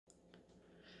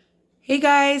Hey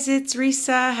guys, it's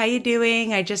Risa. How you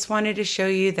doing? I just wanted to show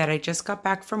you that I just got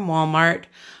back from Walmart,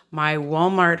 my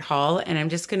Walmart haul, and I'm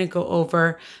just going to go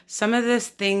over some of the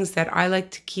things that I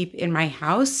like to keep in my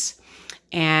house.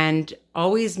 And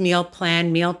always meal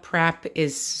plan, meal prep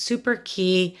is super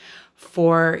key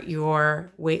for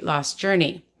your weight loss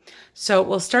journey. So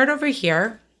we'll start over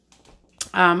here.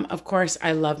 Of course,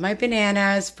 I love my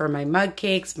bananas for my mug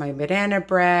cakes, my banana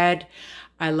bread.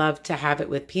 I love to have it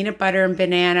with peanut butter and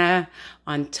banana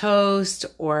on toast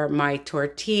or my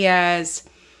tortillas,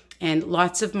 and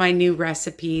lots of my new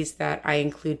recipes that I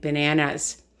include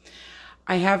bananas.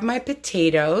 I have my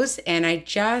potatoes, and I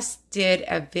just did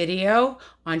a video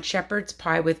on shepherd's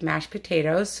pie with mashed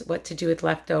potatoes, what to do with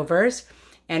leftovers,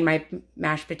 and my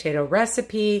mashed potato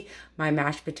recipe, my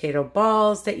mashed potato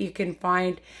balls that you can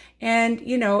find. And,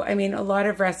 a lot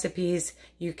of recipes,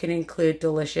 you can include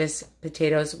delicious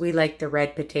potatoes. We like the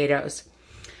red potatoes.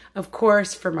 Of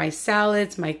course, for my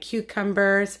salads, my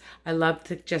cucumbers, I love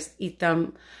to just eat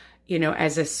them,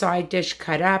 as a side dish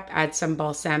cut up, add some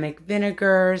balsamic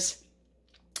vinegars,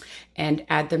 and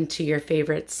add them to your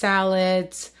favorite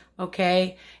salads,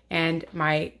 okay? And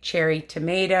my cherry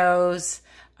tomatoes.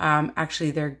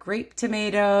 Actually, they're grape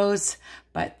tomatoes,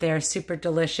 but they're super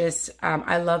delicious.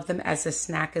 I love them as a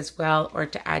snack as well, or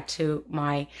to add to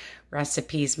my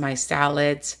recipes, my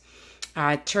salads.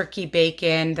 Turkey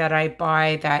bacon that I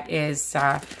buy that is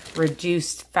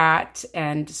reduced fat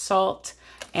and salt,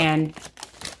 and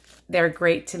they're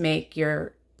great to make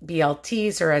your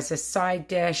BLTs or as a side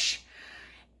dish.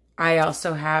 I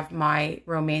also have my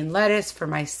romaine lettuce for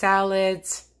my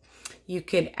salads. You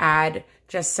could add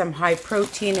just some high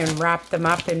protein and wrap them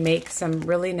up and make some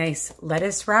really nice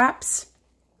lettuce wraps.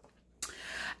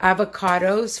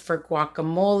 Avocados for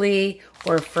guacamole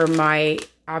or for my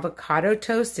avocado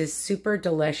toast is super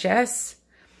delicious.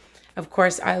 Of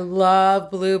course, I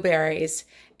love blueberries,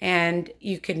 and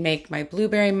you can make my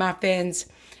blueberry muffins,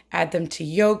 add them to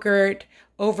yogurt,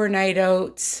 overnight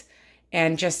oats,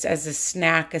 and just as a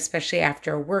snack, especially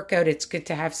after a workout, it's good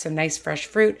to have some nice fresh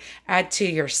fruit. Add to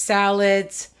your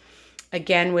salads.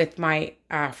 Again, with my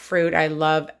fruit, I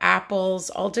love apples,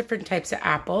 all different types of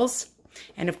apples.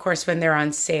 And of course, when they're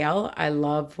on sale, I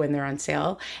love when they're on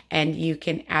sale. And you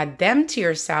can add them to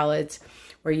your salads,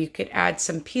 where you could add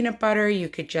some peanut butter. You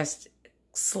could just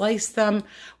slice them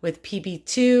with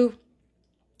PB2.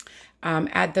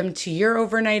 Add them to your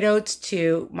overnight oats,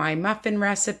 to my muffin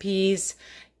recipes,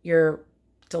 your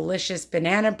delicious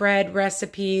banana bread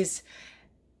recipes.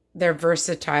 They're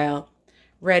versatile.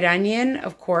 Red onion,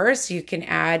 of course, you can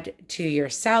add to your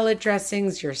salad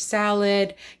dressings, your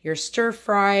salad, your stir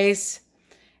fries.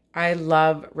 I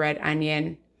love red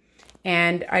onion.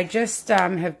 And I just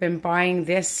have been buying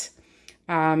this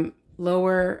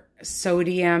lower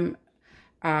sodium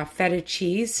feta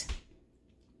cheese.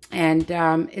 And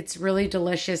it's really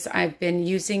delicious. I've been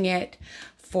using it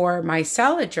for my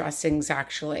salad dressings,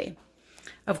 actually.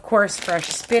 Of course, fresh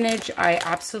spinach. I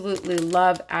absolutely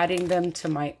love adding them to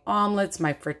my omelets,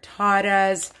 my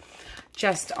frittatas,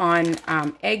 just on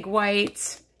egg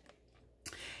whites.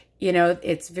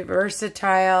 It's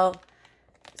versatile.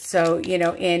 So,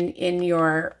 in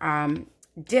your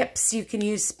dips, you can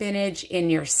use spinach,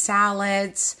 in your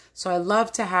salads. So I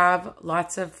love to have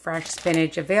lots of fresh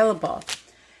spinach available.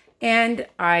 And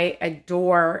I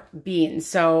adore beans.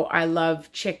 So I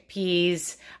love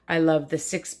chickpeas. I love the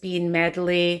 6-bean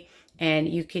medley. And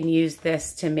you can use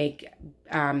this to make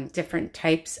different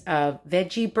types of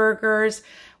veggie burgers,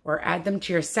 or add them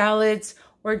to your salads,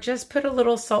 or just put a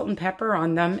little salt and pepper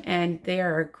on them. And they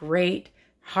are a great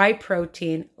high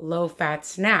protein, low fat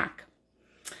snack.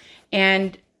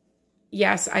 And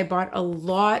yes, I bought a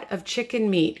lot of chicken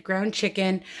meat, ground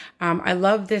chicken. I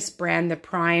love this brand, the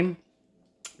Prime,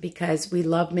 because we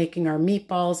love making our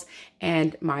meatballs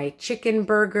and my chicken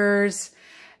burgers.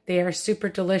 They are super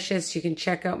delicious. You can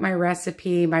check out my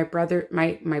recipe. My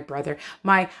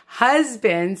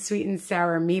husband's sweet and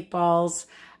sour meatballs.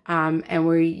 And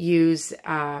we use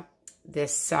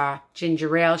this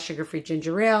ginger ale, sugar-free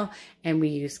ginger ale, and we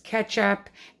use ketchup,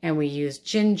 and we use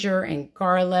ginger and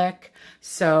garlic.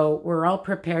 So we're all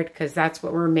prepared because that's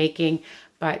what we're making.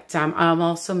 But I'm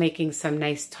also making some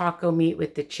nice taco meat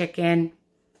with the chicken.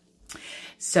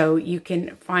 So you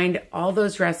can find all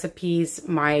those recipes,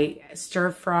 my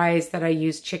stir fries that I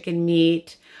use chicken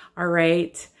meat. All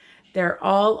right. They're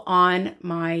all on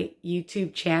my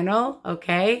YouTube channel.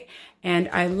 Okay. And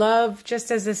I love,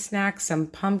 just as a snack, some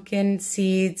pumpkin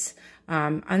seeds,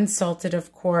 unsalted,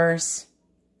 of course.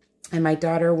 And my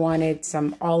daughter wanted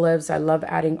some olives. I love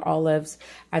adding olives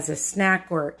as a snack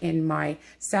or in my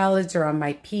salads or on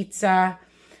my pizza.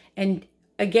 And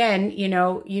again, you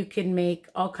know, you can make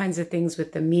all kinds of things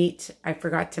with the meat. I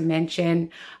forgot to mention,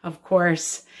 of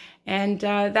course. And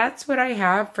that's what I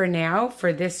have for now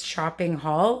for this shopping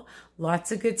haul.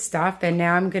 Lots of good stuff. And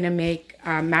now I'm going to make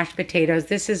mashed potatoes.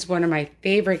 This is one of my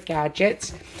favorite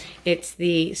gadgets. It's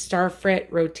the Starfrit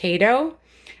Rotato.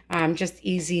 Just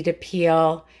easy to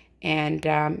peel and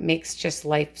makes just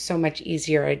life so much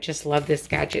easier. I just love this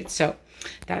gadget. So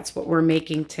that's what we're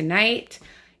making tonight.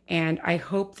 And I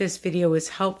hope this video was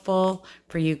helpful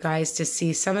for you guys to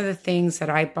see some of the things that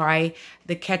I buy.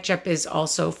 The ketchup is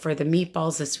also for the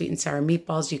meatballs, the sweet and sour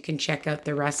meatballs. You can check out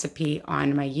the recipe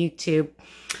on my YouTube.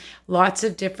 Lots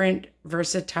of different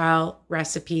versatile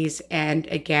recipes. And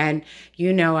again,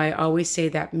 you know, I always say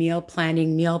that meal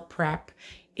planning, meal prep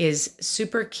is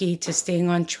super key to staying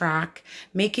on track.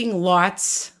 Making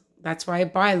lots, that's why I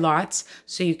buy lots,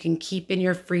 so you can keep in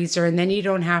your freezer and then you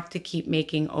don't have to keep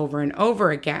making over and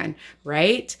over again,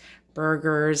 right?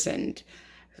 Burgers and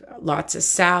lots of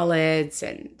salads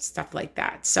and stuff like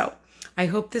that. So I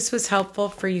hope this was helpful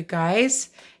for you guys.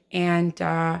 And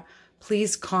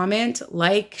please comment,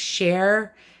 like,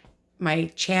 share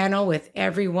my channel with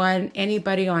everyone,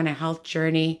 anybody on a health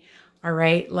journey. All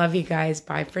right. Love you guys.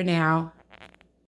 Bye for now.